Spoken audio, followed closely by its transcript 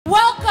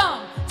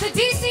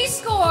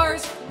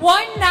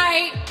One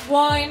night,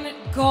 one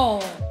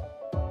goal.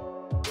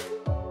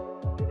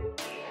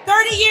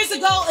 30 years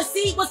ago, a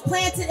seed was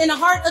planted in the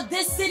heart of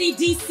this city,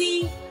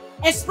 DC,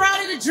 and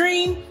sprouted a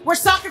dream where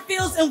soccer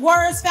fields and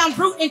words found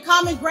root and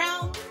common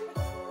ground.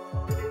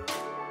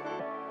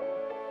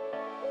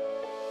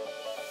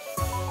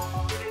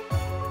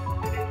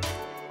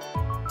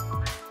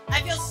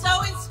 I feel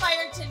so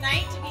inspired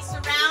tonight to be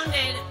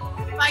surrounded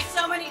by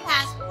so many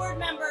past board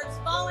members,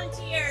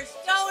 volunteers,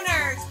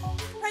 donors,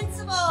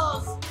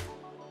 principals,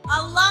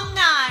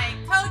 alumni,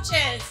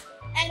 coaches,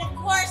 and of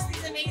course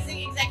these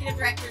amazing executive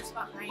directors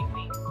behind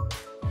me.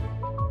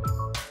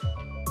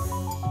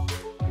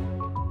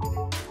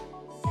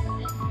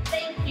 7,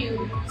 thank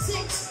you.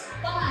 6,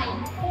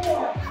 5,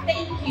 4,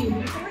 thank you.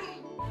 3,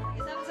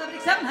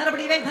 777,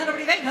 108,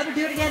 108, 100,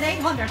 do it again,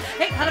 800,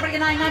 800, 9,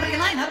 9, 9,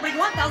 100,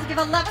 1,000, give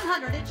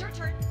 1,100. It's your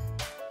turn.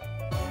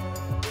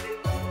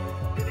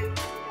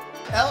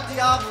 El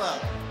Diablo,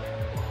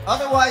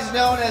 otherwise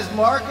known as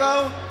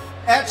Marco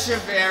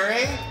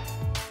Echeverry.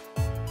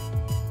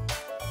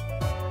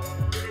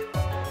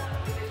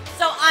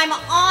 So I'm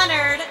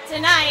honored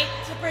tonight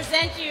to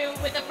present you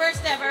with the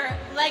first ever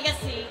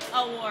Legacy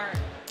Award.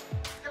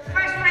 the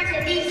first one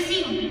to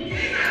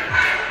DC.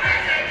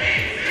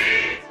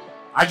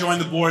 I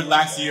joined the board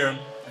last year,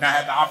 and I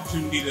had the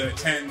opportunity to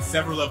attend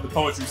several of the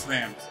poetry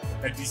slams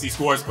that DC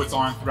Scores puts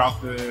on throughout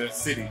the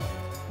city.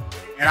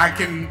 And I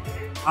can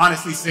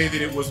honestly say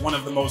that it was one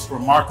of the most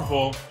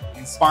remarkable,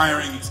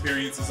 inspiring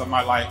experiences of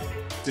my life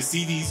to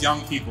see these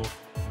young people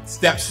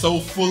step so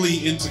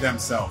fully into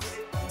themselves,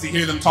 to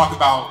hear them talk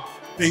about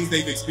things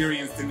they've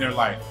experienced in their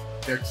life,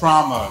 their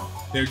trauma,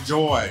 their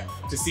joy,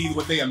 to see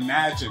what they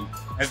imagine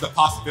as the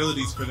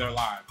possibilities for their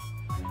lives.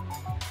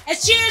 And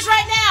cheers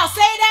right now,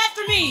 say it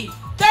after me.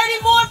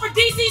 30 more for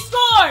DC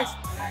Scores.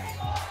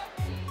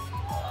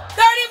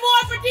 30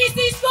 more for DC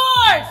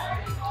Scores.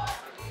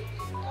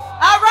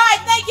 All right,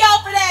 thank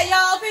y'all for that,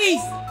 y'all.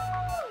 Peace.